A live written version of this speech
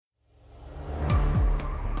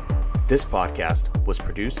This podcast was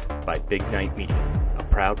produced by Big Night Media, a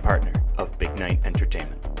proud partner of Big Night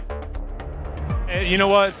Entertainment. Hey, you know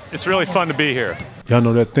what? It's really fun to be here. Y'all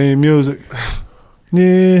know that theme music?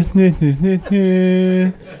 Yeah, yeah, yeah,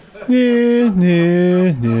 yeah, yeah,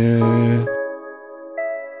 yeah, yeah.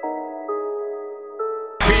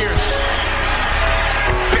 Pierce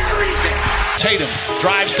buries it. Tatum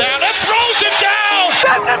drives down and throws it down.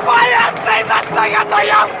 This is my in-season ticket. Are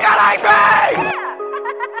you kidding me?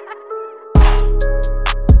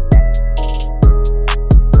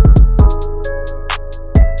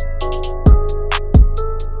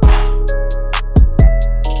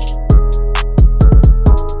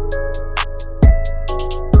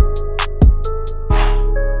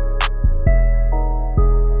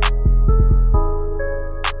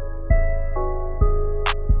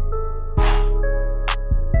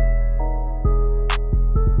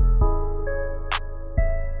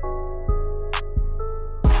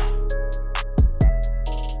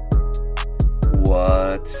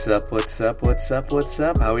 What's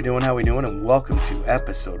up? How we doing? And welcome to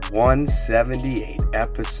episode 178.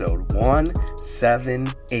 Episode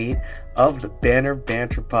 178 of the Banner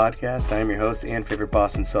Banter Podcast. I am your host and favorite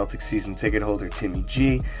Boston Celtics season ticket holder, Timmy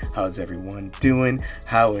G. How's everyone doing?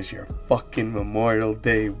 How was your fucking Memorial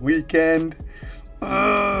Day weekend?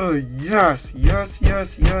 Oh, yes.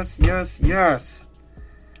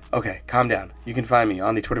 Okay, calm down. You can find me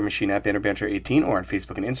on the Twitter machine at BannerBanter18 or on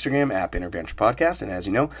Facebook and Instagram at Banner Banter Podcast. And as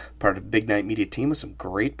you know, part of the Big Night Media team with some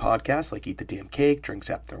great podcasts like Eat the Damn Cake, Drinks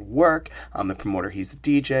After Work, I'm the Promoter, He's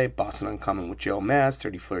the DJ, Boston Uncommon with Joe Mass,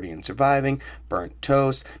 30 Flirty and Surviving, Burnt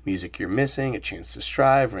Toast, Music You're Missing, A Chance to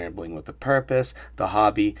Strive, Rambling with a Purpose, The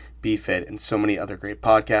Hobby, BFit, and so many other great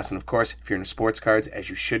podcasts. And of course, if you're into sports cards,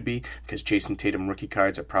 as you should be, because Jason Tatum rookie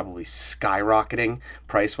cards are probably skyrocketing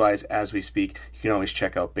price-wise as we speak, you can always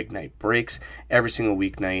check out Big Night Breaks every single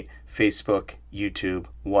weeknight, Facebook, YouTube,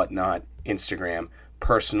 whatnot, Instagram,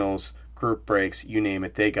 personals, group breaks, you name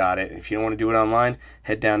it, they got it. And if you don't want to do it online,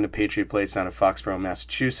 head down to Patriot Place down in Foxborough,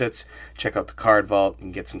 Massachusetts. Check out the Card Vault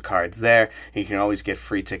and get some cards there. And you can always get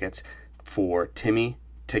free tickets for Timmy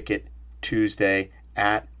Ticket Tuesday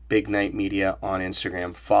at Big Night Media on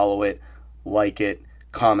Instagram. Follow it, like it,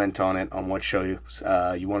 comment on it on what show you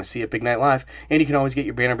want to see at Big Night Live. And you can always get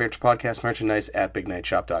your Banner Banter Podcast merchandise at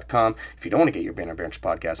bignightshop.com. If you don't want to get your Banner Banter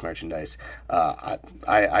Podcast merchandise,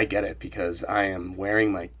 I get it, because I am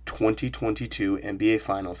wearing my 2022 NBA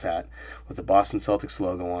Finals hat with the Boston Celtics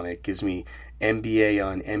logo on it. It gives me NBA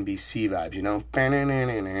on NBC vibes, you know?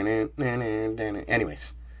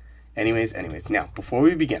 Anyways. Now, before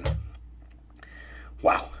we begin,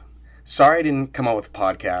 wow. Sorry I didn't come out with a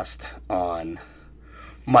podcast on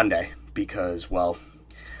Monday because, well,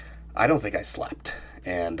 I don't think I slept.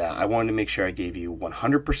 And I wanted to make sure I gave you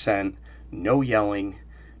 100%, no yelling,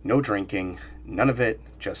 no drinking, none of it,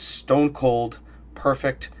 just stone cold,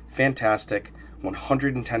 perfect, fantastic,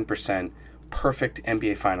 110% perfect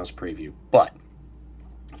NBA Finals preview. But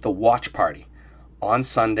the watch party on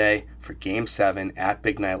Sunday for Game 7 at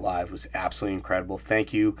Big Night Live was absolutely incredible.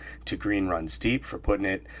 Thank you to Green Runs Deep for putting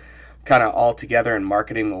it kind of all together and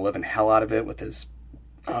marketing the living hell out of it with his,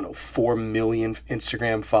 4 million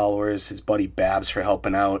Instagram followers, his buddy Babs for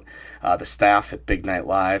helping out, the staff at Big Night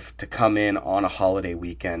Live to come in on a holiday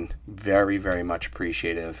weekend. Very, very much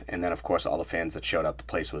appreciative. And then, of course, all the fans that showed up. The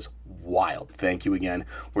place was wild. Thank you again.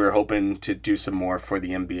 We're hoping to do some more for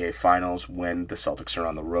the NBA Finals when the Celtics are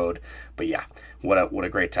on the road. But yeah, what a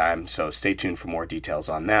great time. So stay tuned for more details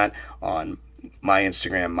on that on my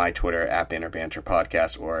Instagram, my Twitter, at Banner Banter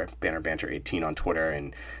Podcast, or Banner Banter18 on Twitter,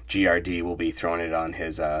 and GRD will be throwing it on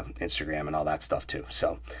his Instagram and all that stuff too.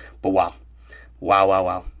 So, but wow.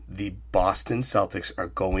 The Boston Celtics are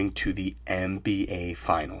going to the NBA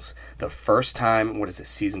Finals. The first time, what is it,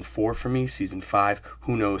 season 4 for me? Season 5?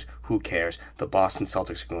 Who knows? Who cares? The Boston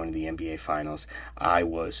Celtics are going to the NBA Finals. I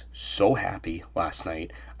was so happy last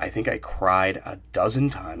night. I think I cried a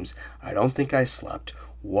dozen times. I don't think I slept.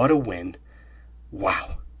 What a win.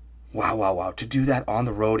 Wow. To do that on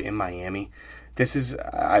the road in Miami. This is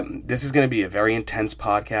going to be a very intense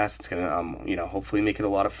podcast. It's going to, hopefully make it a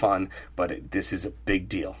lot of fun, but this is a big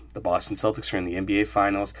deal. The Boston Celtics are in the NBA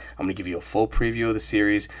Finals. I'm going to give you a full preview of the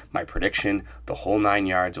series, my prediction, the whole 9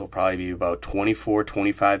 yards. It will probably be about 24,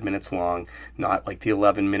 25 minutes long, not like the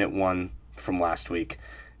 11-minute one from last week.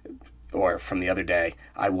 or from the other day.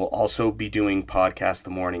 I will also be doing podcasts the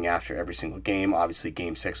morning after every single game. Obviously,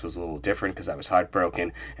 Game 6 was a little different because I was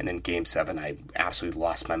heartbroken. And then Game 7, I absolutely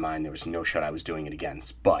lost my mind. There was no shot I was doing it again.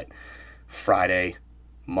 But Friday,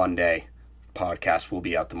 Monday, podcast will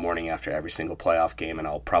be out the morning after every single playoff game, and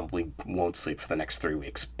I'll probably won't sleep for the next 3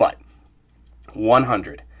 weeks. But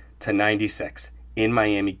 110% 96 in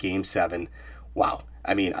Miami, Game 7. Wow.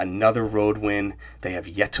 I mean, another road win. They have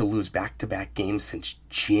yet to lose back-to-back games since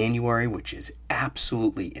January, which is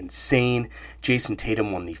absolutely insane. Jason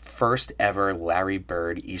Tatum won the first ever Larry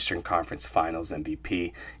Bird Eastern Conference Finals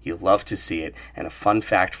MVP. You love to see it. And a fun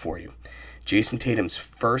fact for you. Jason Tatum's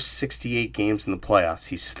first 68 games in the playoffs,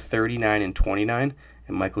 he's 39-29,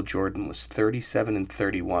 and Michael Jordan was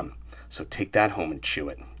 37-31. So take that home and chew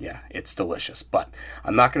it. Yeah, it's delicious. But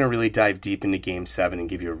I'm not going to really dive deep into Game 7 and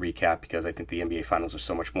give you a recap because I think the NBA Finals are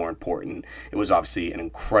so much more important. It was obviously an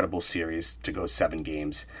incredible series to go 7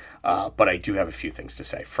 games. But I do have a few things to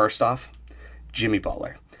say. First off, Jimmy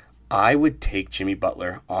Butler. I would take Jimmy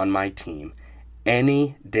Butler on my team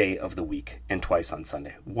any day of the week and twice on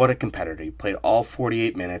Sunday. What a competitor. He played all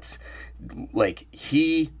 48 minutes. Like,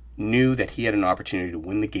 he knew that he had an opportunity to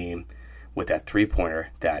win the game with that three-pointer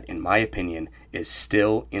that, in my opinion, is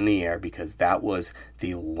still in the air because that was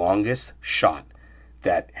the longest shot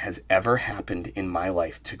that has ever happened in my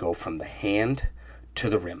life to go from the hand to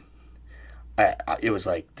the rim. It was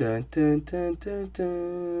like dun, dun, dun, dun,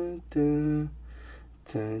 dun, dun,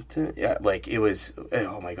 dun, dun. Yeah, like it was.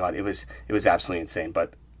 Oh my god, it was absolutely insane.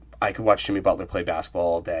 But I could watch Jimmy Butler play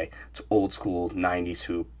basketball all day. It's old school 90s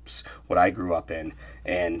hoops, what I grew up in,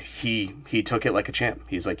 and he took it like a champ.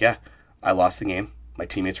 He's like, yeah, I lost the game. My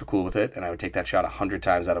teammates were cool with it, and I would take that shot 100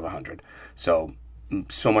 times out of 100. So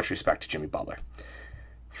much respect to Jimmy Butler.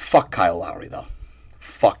 Fuck Kyle Lowry, though.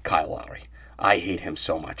 Fuck Kyle Lowry. I hate him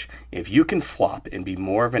so much. If you can flop and be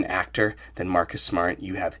more of an actor than Marcus Smart,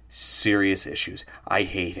 you have serious issues. I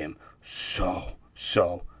hate him so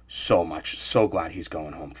much. So glad he's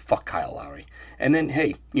going home. Fuck Kyle Lowry. And then,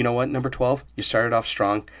 hey, you know what? Number 12, you started off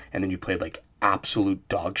strong, and then you played like absolute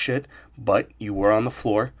dog shit, but you were on the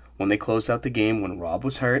floor when they closed out the game when Rob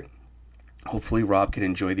was hurt. Hopefully Rob can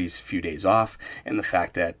enjoy these few days off, and the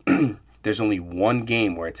fact that there's only one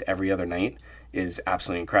game where it's every other night is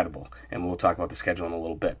absolutely incredible. And we'll talk about the schedule in a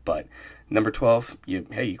little bit. But number 12, you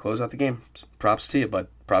close out the game. Props to you, bud.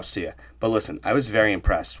 Props to you. But listen, I was very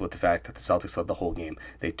impressed with the fact that the Celtics led the whole game.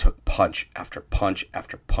 They took punch after punch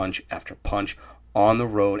after punch after punch on the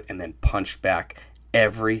road and then punched back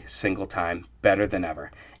every single time, better than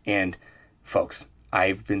ever. And folks,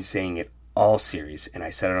 I've been saying it all series, and I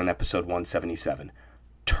said it on episode 177.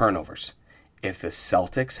 Turnovers. If the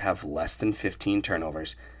Celtics have less than 15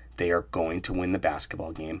 turnovers, they are going to win the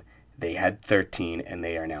basketball game. They had 13, and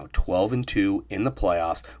they are now 12-2 in the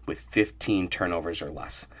playoffs with 15 turnovers or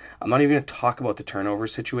less. I'm not even going to talk about the turnover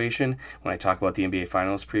situation when I talk about the NBA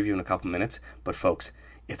Finals preview in a couple minutes, but folks,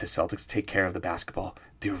 if the Celtics take care of the basketball,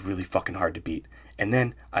 they're really fucking hard to beat. And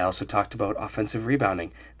then I also talked about offensive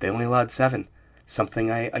rebounding. They only allowed 7.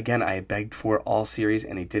 Something I begged for all series,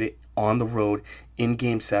 and they did it on the road in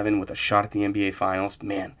Game 7 with a shot at the NBA Finals.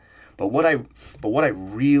 Man, but what I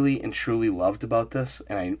really and truly loved about this,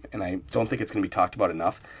 and I don't think it's going to be talked about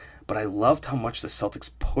enough, but I loved how much the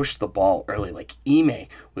Celtics pushed the ball early. Like Ime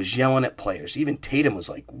was yelling at players. Even Tatum was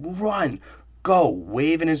like, "Run, go,"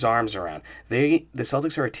 waving his arms around. The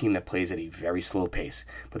Celtics are a team that plays at a very slow pace,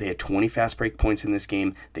 but they had 20 fast break points in this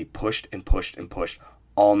game. They pushed and pushed and pushed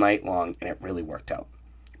all night long, and it really worked out.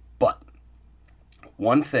 But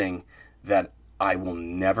one thing that I will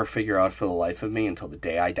never figure out for the life of me until the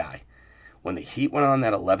day I die, when the Heat went on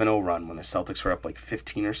that 11-0 run, when the Celtics were up like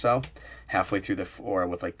 15 or so, halfway through or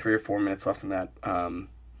with like 3 or 4 minutes left in that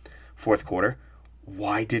fourth quarter,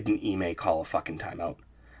 why didn't Ime call a fucking timeout?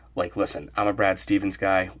 Like, listen, I'm a Brad Stevens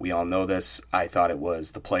guy. We all know this. I thought it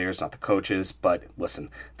was the players, not the coaches. But listen,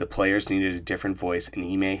 the players needed a different voice, and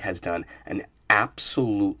Ime has done an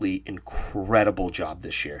absolutely incredible job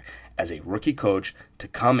this year as a rookie coach to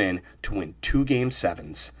come in to win 2 Game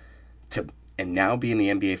 7s and now be in the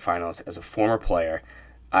NBA Finals as a former player.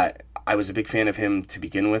 I was a big fan of him to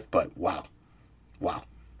begin with, but wow.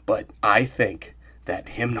 But I think that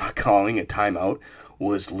him not calling a timeout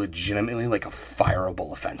was legitimately like a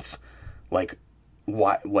fireable offense. Like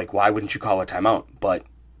why wouldn't you call a timeout? But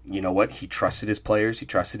you know what? He trusted his players, he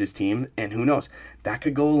trusted his team, and who knows? That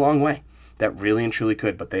could go a long way. That really and truly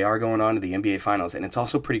could, but they are going on to the NBA Finals, and it's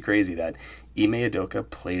also pretty crazy that Ime Udoka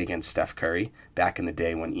played against Steph Curry back in the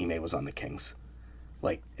day when Ime was on the Kings.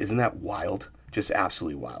 Like, isn't that wild? Just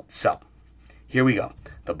absolutely wild. So, here we go.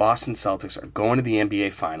 The Boston Celtics are going to the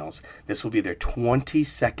NBA Finals. This will be their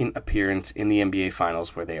 22nd appearance in the NBA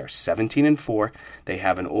Finals, where they are 17-4. They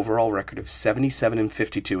have an overall record of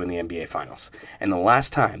 77-52 in the NBA Finals. And the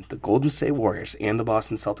last time the Golden State Warriors and the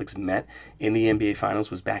Boston Celtics met in the NBA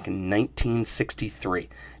Finals was back in 1963.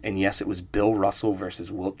 And yes, it was Bill Russell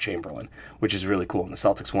versus Wilt Chamberlain, which is really cool. And the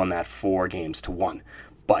Celtics won that 4-1.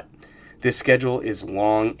 But this schedule is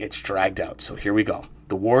long. It's dragged out. So here we go.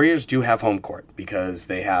 The Warriors do have home court because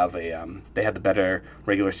they have they had the better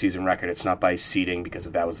regular season record. It's not by seeding, because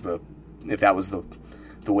if that was the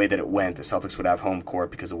way that it went, the Celtics would have home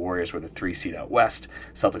court because the Warriors were the 3 seed out west.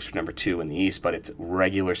 Celtics were number 2 in the East, but it's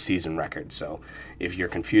regular season record. So if you're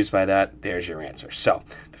confused by that, there's your answer. So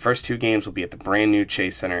the first 2 games will be at the brand new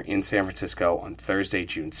Chase Center in San Francisco on Thursday,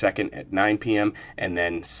 June 2nd at 9 p.m. and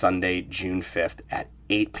then Sunday, June 5th at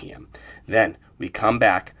 8 p.m. Then we come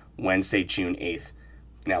back Wednesday, June 8th.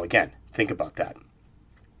 Now again, think about that.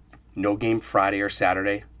 No game Friday or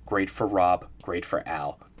Saturday. Great for Rob, great for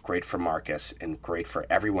Al, great for Marcus, and great for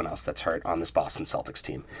everyone else that's hurt on this Boston Celtics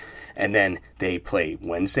team. And then they play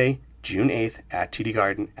Wednesday, June 8th at TD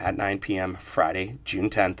Garden at 9 p.m., Friday,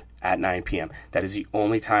 June 10th at 9 p.m. That is the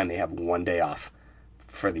only time they have one day off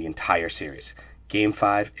for the entire series. Game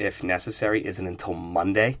 5, if necessary, isn't until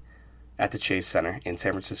Monday at the Chase Center in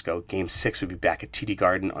San Francisco. Game 6 would be back at TD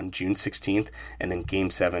Garden on June 16th, and then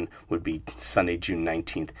Game 7 would be Sunday, June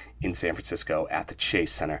 19th in San Francisco at the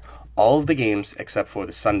Chase Center. All of the games, except for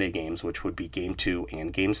the Sunday games, which would be Game 2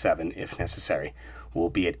 and Game 7, if necessary,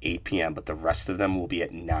 will be at 8 p.m., but the rest of them will be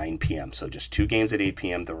at 9 p.m. So just 2 games at 8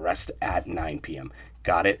 p.m., the rest at 9 p.m.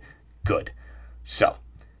 Got it? Good. So,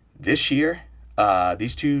 this year,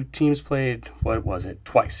 these 2 teams played,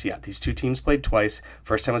 twice. Yeah, these 2 teams played twice.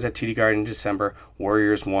 First time was at TD Garden in December.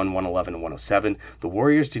 Warriors won 111-107. The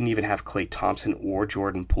Warriors didn't even have Klay Thompson or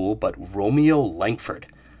Jordan Poole, but Romeo Langford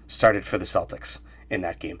started for the Celtics in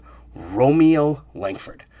that game. Romeo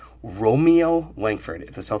Langford, if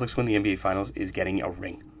the Celtics win the NBA Finals, is getting a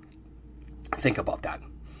ring. Think about that.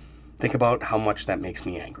 Think about how much that makes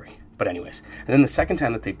me angry. But anyways, and then the second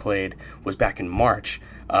time that they played was back in March.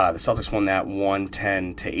 The Celtics won that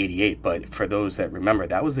 110-88. But for those that remember,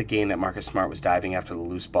 that was the game that Marcus Smart was diving after the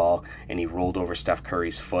loose ball and he rolled over Steph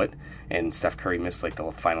Curry's foot. And Steph Curry missed like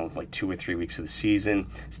the final 2 or 3 weeks of the season.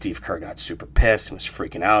 Steve Kerr got super pissed and was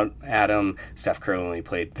freaking out at him. Steph Curry only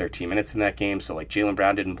played 13 minutes in that game. So like Jaylen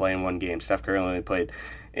Brown didn't play in one game. Steph Curry only played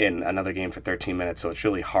in another game for 13 minutes. So it's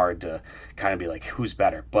really hard to kind of be like, who's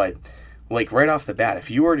better? But like right off the bat, if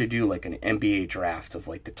you were to do like an NBA draft of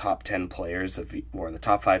like the top 10 players or the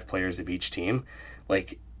top 5 players of each team,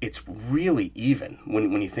 like it's really even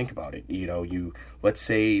when you think about it. You know, let's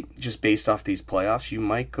say just based off these playoffs, you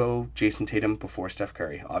might go Jason Tatum before Steph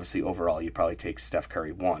Curry. Obviously, overall, you'd probably take Steph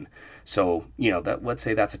Curry 1. So, you know, let's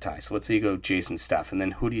say that's a tie. So let's say you go Jason, Steph, and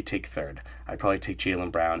then who do you take third? I'd probably take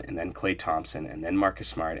Jaylen Brown, and then Klay Thompson, and then Marcus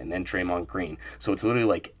Smart, and then Draymond Green. So it's literally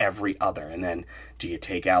like every other. And then do you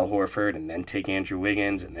take Al Horford, and then take Andrew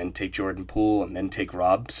Wiggins, and then take Jordan Poole, and then take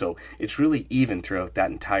Rob? So it's really even throughout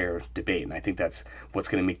that entire debate, and I think that's what's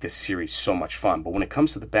going to make this series so much fun. But when it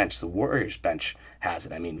comes to the bench, the Warriors bench has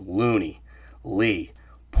it. I mean, Looney, Lee,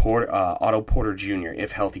 Otto Porter Jr.,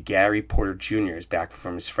 if healthy. Gary Porter Jr. is back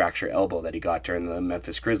from his fractured elbow that he got during the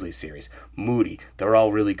Memphis Grizzlies series. Moody, they're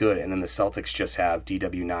all really good. And then the Celtics just have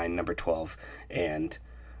DW9, number 12, and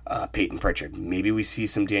Peyton Pritchard. Maybe we see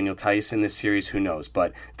some Daniel Tice in this series, who knows?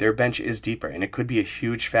 But their bench is deeper, and it could be a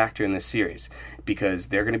huge factor in this series because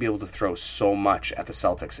they're going to be able to throw so much at the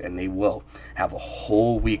Celtics, and they will have a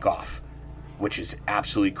whole week off, which is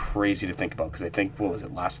absolutely crazy to think about because I think,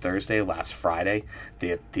 last Friday,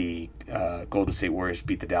 the Golden State Warriors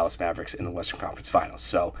beat the Dallas Mavericks in the Western Conference Finals.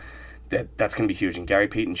 So that's going to be huge. And Gary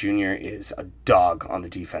Payton Jr. is a dog on the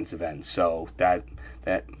defensive end. So that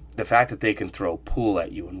the fact that they can throw Poole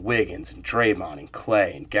at you and Wiggins and Draymond and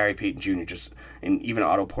Klay and Gary Payton Jr. and even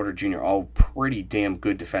Otto Porter Jr., all pretty damn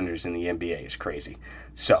good defenders in the NBA is crazy.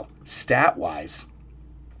 So stat-wise,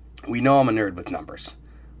 we know I'm a nerd with numbers.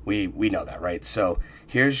 We know that, right? So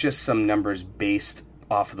here's just some numbers based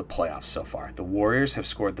off of the playoffs so far. The Warriors have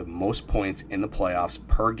scored the most points in the playoffs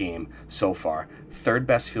per game so far. 3rd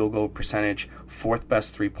best field goal percentage, 4th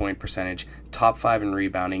best 3-point percentage, top 5 in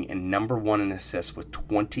rebounding, and number 1 in assists with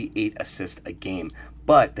 28 assists a game.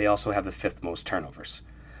 But they also have the 5th most turnovers.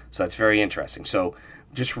 So that's very interesting. So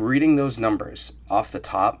just reading those numbers off the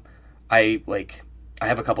top, I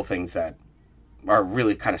have a couple things that are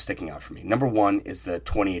really kind of sticking out for me. Number 1 is the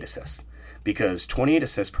 28 assists, because 28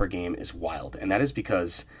 assists per game is wild, and that is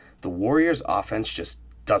because the Warriors' offense just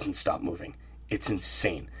doesn't stop moving. It's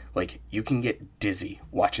insane. Like, you can get dizzy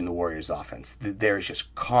watching the Warriors' offense. There is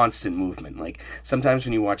just constant movement. Like, sometimes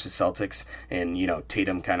when you watch the Celtics and, you know,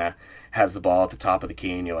 Tatum kind of has the ball at the top of the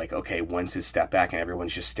key and you're like, okay, when's his step back? And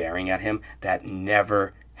everyone's just staring at him. That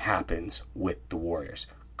never happens with the Warriors.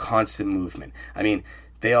 Constant movement. I mean,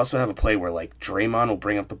 they also have a play where, like, Draymond will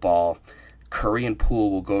bring up the ball, Curry and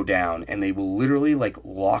Poole will go down, and they will literally like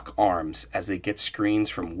lock arms as they get screens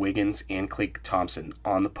from Wiggins and Klay Thompson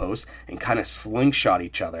on the post and kind of slingshot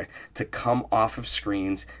each other to come off of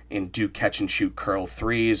screens and do catch and shoot curl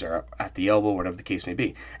threes or at the elbow, whatever the case may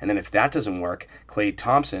be. And then if that doesn't work, Klay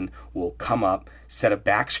Thompson will come up, set a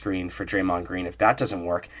back screen for Draymond Green. If that doesn't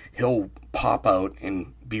work, he'll pop out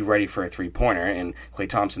and be ready for a three-pointer. And Klay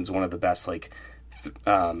Thompson's one of the best, like,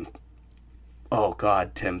 oh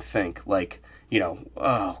God, Tim, think like,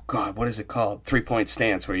 oh God, what is it called? 3-point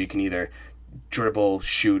stance, where you can either dribble,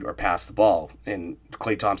 shoot, or pass the ball. And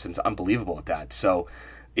Klay Thompson's unbelievable at that. So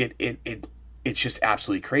it's just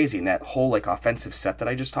absolutely crazy. And that whole like offensive set that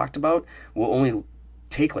I just talked about will only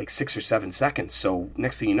take like 6 or 7 seconds. So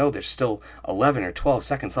next thing you know, there's still 11 or 12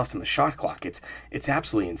 seconds left on the shot clock. It's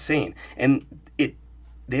absolutely insane. And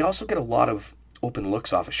they also get a lot of open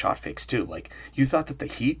looks off of shot fakes too. Like, you thought that the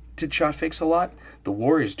Heat did shot fakes a lot, the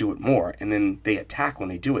Warriors do it more, and then they attack when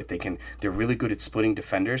they do it. They're really good at splitting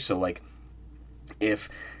defenders. So like, if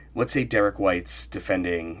let's say Derek White's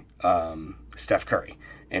defending Steph Curry,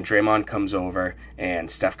 and Draymond comes over and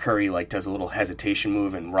Steph Curry like does a little hesitation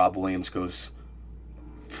move and Rob Williams goes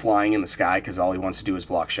flying in the sky because all he wants to do is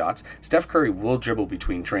block shots, Steph Curry will dribble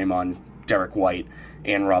between Draymond, Derek White,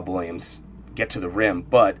 and Rob Williams, get to the rim,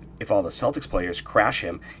 but if all the Celtics players crash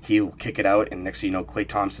him, he'll kick it out, and next thing you know, Klay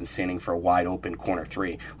Thompson's standing for a wide open corner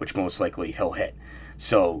three, which most likely he'll hit.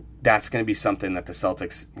 So that's going to be something that the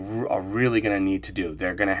Celtics are really going to need to do.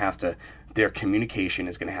 They're going to have to, their communication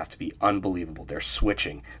is going to have to be unbelievable. They're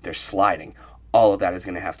switching, they're sliding. All of that is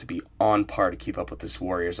going to have to be on par to keep up with this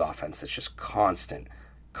Warriors offense. It's just constant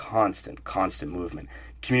movement.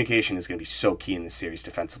 Communication is going to be so key in this series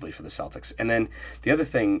defensively for the Celtics. And then the other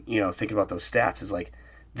thing, thinking about those stats is like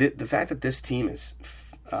the fact that this team is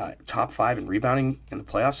top 5 in rebounding in the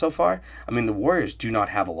playoffs so far. I mean, the Warriors do not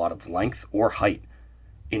have a lot of length or height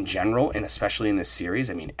in general, and especially in this series.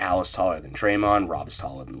 I mean, Al is taller than Draymond, Rob is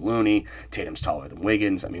taller than Looney, Tatum's taller than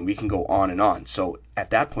Wiggins. I mean, we can go on and on. So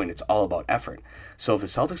at that point, it's all about effort. So if the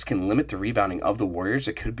Celtics can limit the rebounding of the Warriors,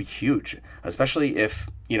 it could be huge, especially if,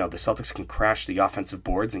 the Celtics can crash the offensive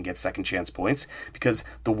boards and get second chance points, because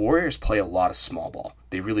the Warriors play a lot of small ball.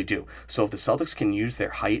 They really do. So if the Celtics can use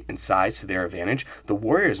their height and size to their advantage, the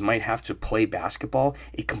Warriors might have to play basketball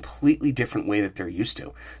a completely different way that they're used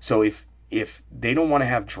to. So if they don't want to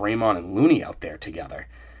have Draymond and Looney out there together,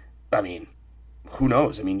 I mean, who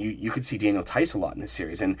knows? I mean, you could see Daniel Tice a lot in this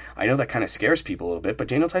series, and I know that kind of scares people a little bit, but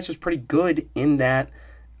Daniel Tice was pretty good in that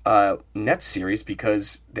Nets series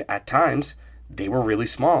because at times they were really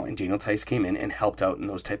small, and Daniel Tice came in and helped out in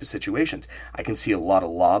those type of situations. I can see a lot of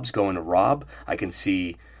lobs going to Rob. I can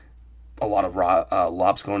see a lot of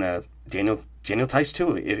lobs going to Daniel Tice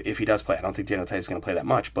too, if he does play. I don't think Daniel Tice is going to play that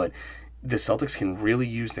much, but the Celtics can really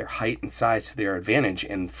use their height and size to their advantage.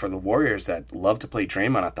 And for the Warriors that love to play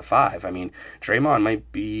Draymond at the 5, I mean, Draymond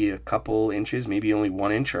might be a couple inches, maybe only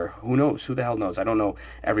 1 inch, or who knows? Who the hell knows? I don't know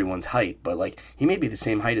everyone's height, but like, he may be the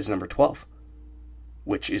same height as number 12,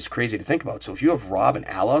 which is crazy to think about. So if you have Rob and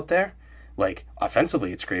Al out there, like,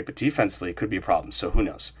 offensively it's great, but defensively it could be a problem. So who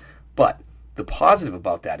knows? But the positive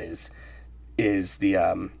about that is the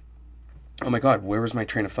oh my God, where was my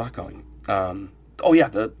train of thought going? Oh yeah,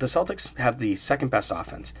 the Celtics have the second best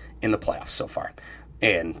offense in the playoffs so far,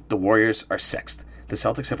 and the Warriors are 6th. The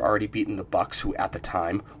Celtics have already beaten the Bucks, who at the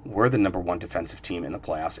time were the number 1 defensive team in the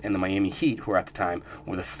playoffs, and the Miami Heat, who at the time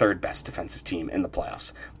were the 3rd best defensive team in the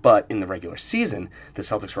playoffs. But in the regular season, the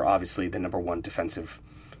Celtics were obviously the number 1 defensive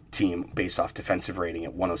team based off defensive rating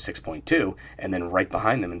at 106.2, and then right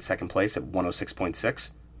behind them in second place at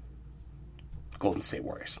 106.6, Golden State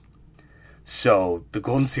Warriors. So the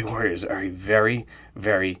Golden State Warriors are a very,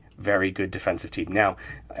 very, very good defensive team. Now,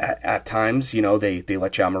 at times, they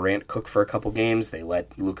let Ja Morant cook for a couple games. They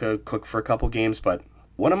let Luka cook for a couple games. But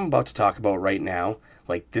what I'm about to talk about right now,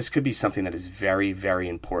 like, this could be something that is very, very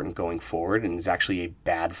important going forward and is actually a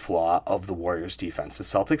bad flaw of the Warriors' defense. The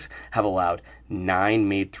Celtics have allowed 9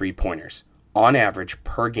 made three-pointers on average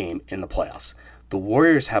per game in the playoffs. The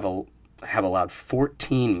Warriors have allowed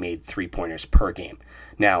 14 made three-pointers per game.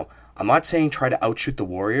 Now, I'm not saying try to outshoot the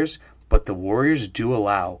Warriors, but the Warriors do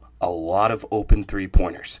allow a lot of open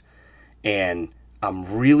three-pointers. And I'm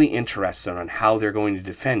really interested on how they're going to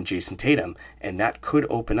defend Jason Tatum, and that could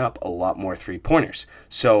open up a lot more three-pointers.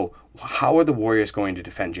 So how are the Warriors going to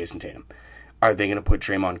defend Jason Tatum? Are they going to put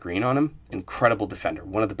Draymond Green on him? Incredible defender,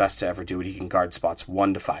 one of the best to ever do it. He can guard spots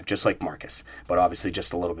 1 to 5, just like Marcus, but obviously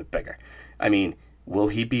just a little bit bigger. I mean, Will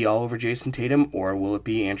he be all over Jason Tatum, or will it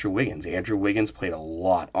be Andrew Wiggins? Andrew Wiggins played a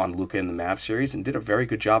lot on Luka in the Mavs series and did a very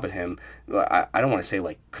good job at him. I don't want to say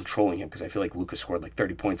like controlling him, because I feel like Luka scored like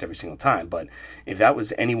 30 points every single time. But if that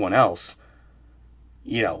was anyone else,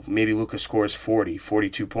 maybe Luka scores 40,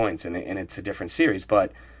 42 points, and it's a different series.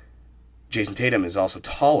 But Jason Tatum is also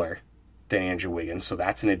taller than Andrew Wiggins, so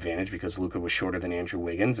that's an advantage because Luka was shorter than Andrew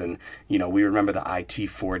Wiggins. And we remember the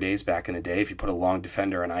IT4 days back in the day. If you put a long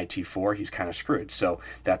defender on IT4, he's kind of screwed. So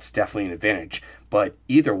that's definitely an advantage. But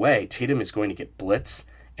either way, Tatum is going to get blitzed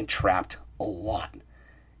and trapped a lot,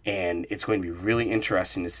 and it's going to be really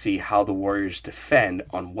interesting to see how the Warriors defend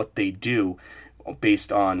on what they do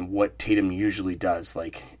based on what Tatum usually does,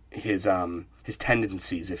 like his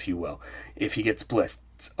tendencies, if you will. If he gets blitzed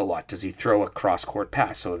a lot, does he throw a cross-court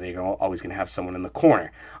pass? So are they always going to have someone in the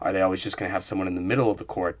corner? Are they always just going to have someone in the middle of the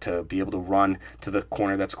court to be able to run to the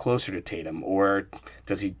corner that's closer to Tatum? Or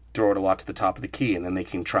does he throw it a lot to the top of the key, and then they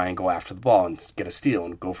can try and go after the ball and get a steal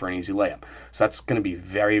and go for an easy layup? So that's going to be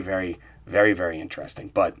very, very, very, very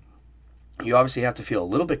interesting. But you obviously have to feel a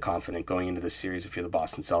little bit confident going into this series if you're the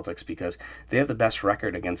Boston Celtics, because they have the best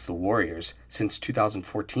record against the Warriors since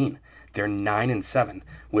 2014. They're 9-7,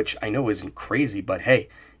 which I know isn't crazy, but hey,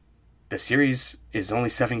 the series is only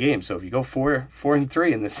 7 games. So if you go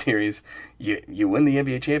 4-3 in this series, you win the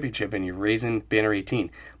NBA championship and you're raising banner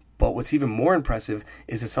 18. But what's even more impressive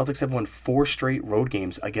is the Celtics have won 4 straight road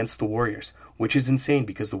games against the Warriors, which is insane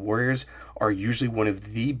because the Warriors are usually one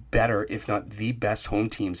of the better, if not the best home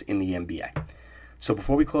teams in the NBA. So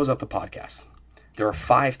before we close out the podcast, there are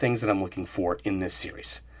 5 things that I'm looking for in this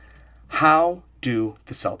series. How do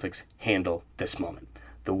the Celtics handle this moment?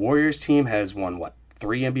 The Warriors team has won,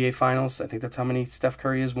 3 NBA Finals? I think that's how many Steph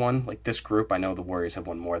Curry has won. Like this group, I know the Warriors have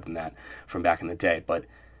won more than that from back in the day, but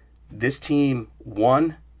this team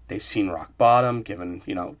won. They've seen rock bottom, given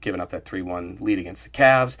up that 3-1 lead against the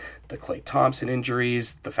Cavs, the Klay Thompson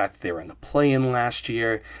injuries, the fact that they were in the play-in last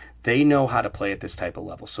year. They know how to play at this type of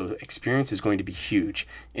level, so experience is going to be huge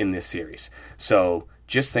in this series. So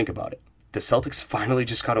just think about it. The Celtics finally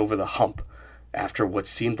just got over the hump after what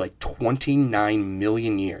seemed like 29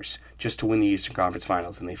 million years just to win the Eastern Conference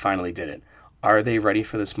Finals, and they finally did it. Are they ready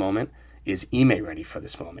for this moment? Is Ime ready for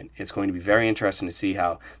this moment? It's going to be very interesting to see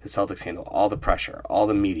how the Celtics handle all the pressure, all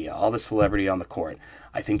the media, all the celebrity on the court.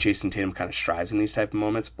 I think Jason Tatum kind of strives in these type of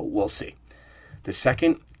moments, but we'll see. The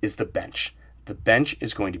second is the bench. The bench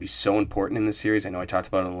is going to be so important in this series. I know I talked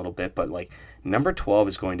about it a little bit, but number 12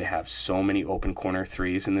 is going to have so many open corner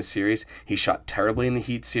threes in this series. He shot terribly in the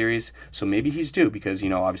Heat series, so maybe he's due because,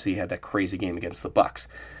 obviously he had that crazy game against the Bucks.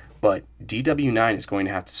 But DW9 is going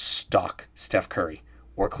to have to stalk Steph Curry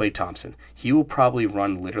or Klay Thompson. He will probably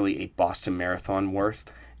run literally a Boston Marathon worth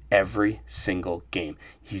every single game.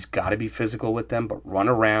 He's got to be physical with them, but run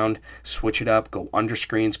around, switch it up, go under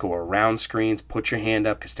screens, go around screens, put your hand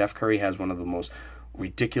up, because Steph Curry has one of the most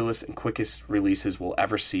ridiculous and quickest releases we'll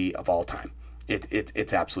ever see of all time.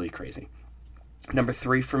 It's absolutely crazy. Number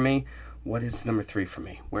 3 for me. What is number 3 for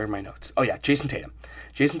me? Where are my notes? Oh yeah, Jason Tatum.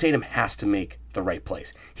 Jason Tatum has to make the right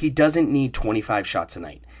plays. He doesn't need 25 shots a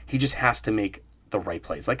night. He just has to make the right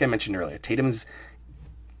plays. Like I mentioned earlier, Tatum is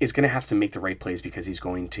going to have to make the right plays because he's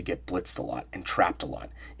going to get blitzed a lot and trapped a lot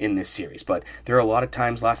in this series. But there are a lot of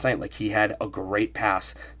times last night, like he had a great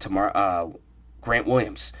pass to Grant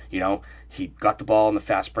Williams. He got the ball in the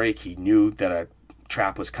fast break. He knew that a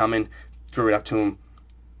trap was coming, threw it up to him.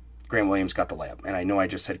 Grant Williams got the layup. And I know I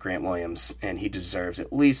just said Grant Williams, and he deserves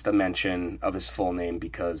at least a mention of his full name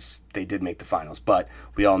because they did make the finals. But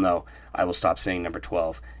we all know I will stop saying number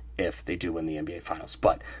 12 if they do win the NBA Finals.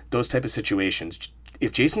 But those type of situations,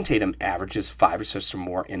 if Jason Tatum averages 5 assists or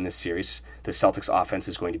more in this series, the Celtics offense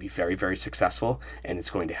is going to be very, very successful, and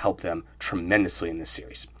it's going to help them tremendously in this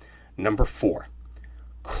series. Number 4,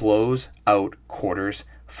 close out quarters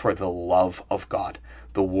for the love of God.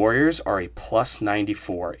 The Warriors are a plus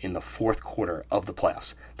 94 in the fourth quarter of the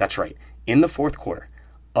playoffs. That's right. In the fourth quarter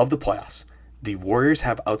of the playoffs, the Warriors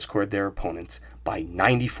have outscored their opponents by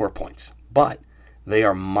 94 points, but they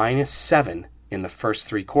are -7 in the first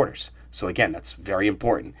 3 quarters. So again, that's very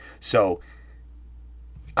important. So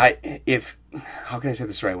how can I say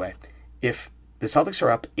this the right way? If the Celtics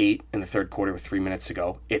are up 8 in the third quarter with 3 minutes to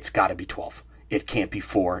go, it's got to be 12. It can't be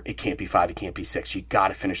 4, it can't be 5, it can't be 6. You got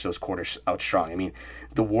to finish those quarters out strong. I mean,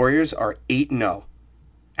 the Warriors are 8-0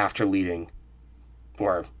 after leading,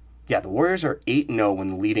 the Warriors are 8-0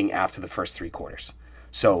 when leading after the first 3 quarters.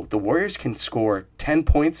 So the Warriors can score 10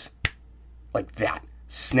 points like that,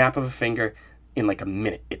 snap of a finger, in like a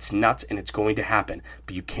minute. It's nuts, and it's going to happen,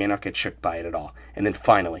 but you cannot get shook by it at all. And then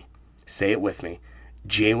finally, say it with me,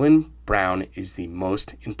 Jaylen Brown is the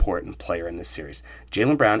most important player in this series.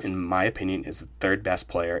 Jaylen Brown, in my opinion, is the third best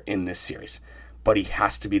player in this series, but he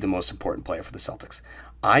has to be the most important player for the Celtics.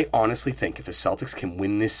 I honestly think if the Celtics can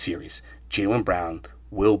win this series, Jaylen Brown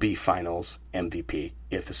will be finals MVP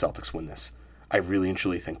if the Celtics win this. I really and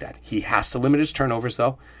truly think that. He has to limit his turnovers,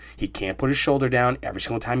 though. He can't put his shoulder down every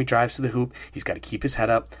single time he drives to the hoop. He's got to keep his head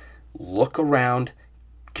up, look around,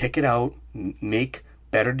 kick it out, make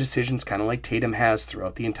better decisions, kind of like Tatum has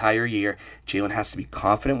throughout the entire year. Jaylen has to be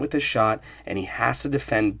confident with his shot, and he has to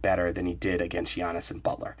defend better than he did against Giannis and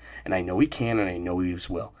Butler. And I know he can, and I know he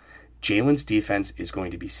will. Jaylen's defense is going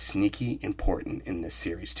to be sneaky important in this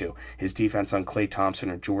series, too. His defense on Klay Thompson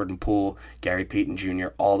or Jordan Poole, Gary Payton Jr.,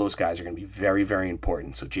 all those guys are going to be very, very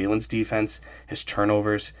important. So Jaylen's defense, his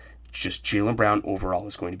turnovers, just Jaylen Brown overall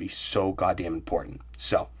is going to be so goddamn important.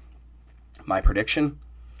 So, my prediction,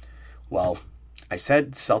 well, I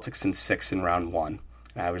said Celtics in 6 in round 1,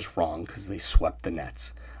 and I was wrong because they swept the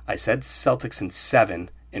Nets. I said Celtics in 7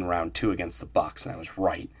 in round 2 against the Bucks, and I was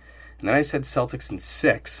right. And then I said Celtics in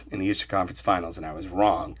 6 in the Eastern Conference Finals, and I was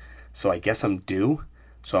wrong. So I guess I'm due.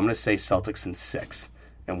 So I'm going to say Celtics in 6,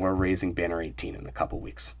 and we're raising Banner 18 in a couple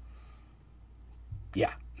weeks.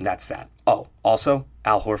 Yeah, that's that. Oh, also,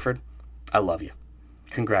 Al Horford, I love you.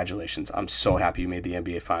 Congratulations. I'm so happy you made the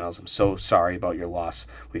NBA Finals. I'm so sorry about your loss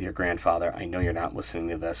with your grandfather. I know you're not listening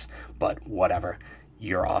to this, but whatever.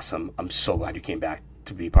 You're awesome. I'm so glad you came back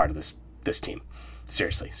to be part of this team.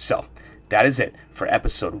 Seriously. So, that is it for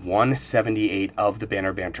episode 178 of the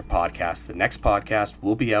Banner Banter podcast. The next podcast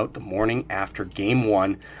will be out the morning after Game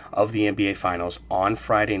 1 of the NBA Finals on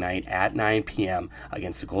Friday night at 9 p.m.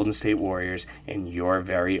 against the Golden State Warriors and your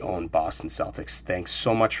very own Boston Celtics. Thanks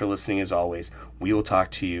so much for listening as always. We will talk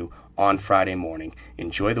to you on Friday morning.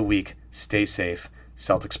 Enjoy the week. Stay safe.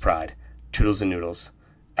 Celtics pride. Toodles and noodles.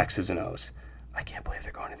 X's and O's. I can't believe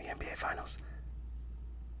they're going to the NBA Finals.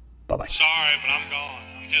 Bye-bye. Sorry, but I'm gone.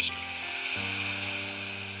 I'm history.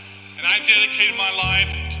 And I dedicated my life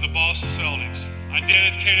to the Boston Celtics. I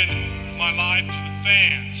dedicated my life to the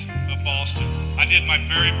fans of Boston. I did my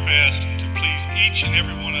very best to please each and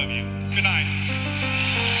every one of you. Good night.